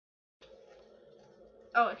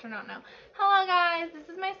Oh, it turned out now. Hello guys, this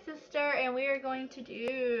is my sister and we are going to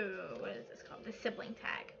do, what is this called? The sibling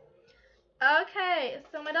tag. Okay,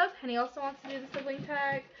 so my dog Penny also wants to do the sibling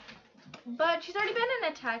tag, but she's already been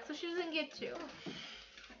in a tag, so she doesn't get to.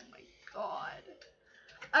 Oh my god.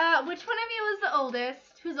 Which one of you is the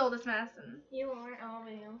oldest? Who's oldest, Madison? You are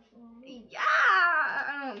obvious. Yeah,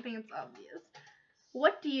 I don't think it's obvious.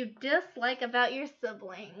 What do you dislike about your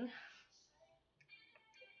sibling?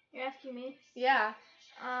 You're asking me? Yeah.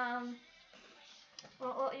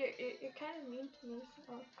 Well, you're kind of mean to me.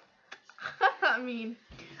 So. Mean.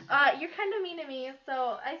 You're kind of mean to me,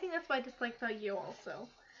 so I think that's what I dislike about you also.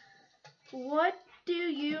 What do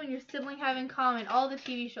you and your sibling have in common? All the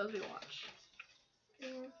TV shows we watch.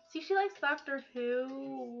 See, she likes Doctor Who.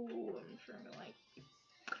 I'm sure I like.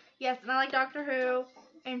 Yes, and I like Doctor Who,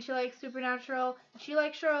 and she likes Supernatural. She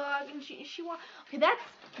likes Sherlock, and she wants. Okay, that's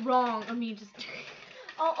wrong of me just.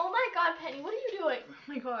 Oh my God, Penny, what are you doing? Oh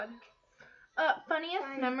my God.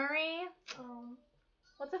 Funniest memory.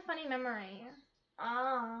 What's a funny memory?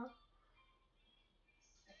 Ah.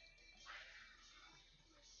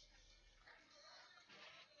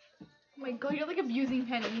 Oh my God, you're like abusing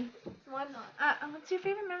Penny. Why not? What's your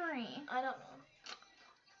favorite memory? I don't know.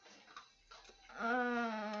 I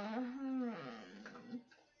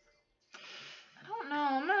don't know.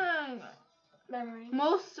 I'm gonna. Memory.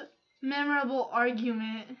 Most memorable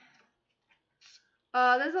argument.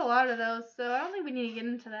 There's a lot of those, so I don't think we need to get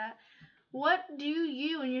into that. What do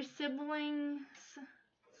you and your sibling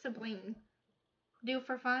do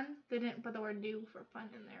for fun? They didn't put the word "do" for fun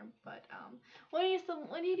in there, but what do you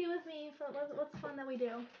do with me? What's fun that we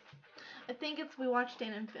do? I think it's we watch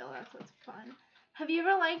Dan and Phil. That's what's fun. Have you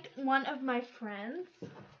ever liked one of my friends?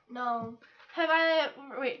 No. Have I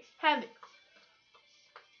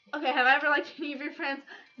ever liked any of your friends?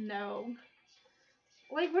 No.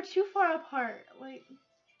 Like, we're too far apart. Like,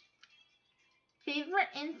 favorite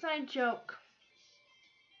inside joke.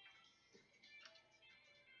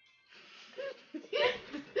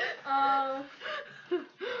 I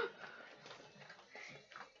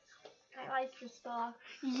like your stuff.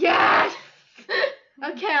 Yes!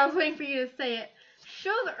 Okay, I was waiting for you to say it.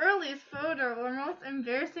 Show the earliest photo or most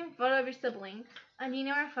embarrassing photo of your sibling. Do you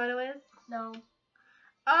know where our photo is? No.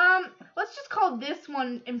 Let's just call this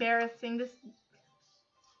one embarrassing. This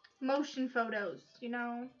motion photos, you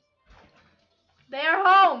know. They are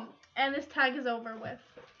home! And this tag is over with.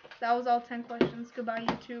 That was all 10 questions. Goodbye,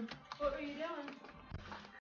 YouTube. What were you doing?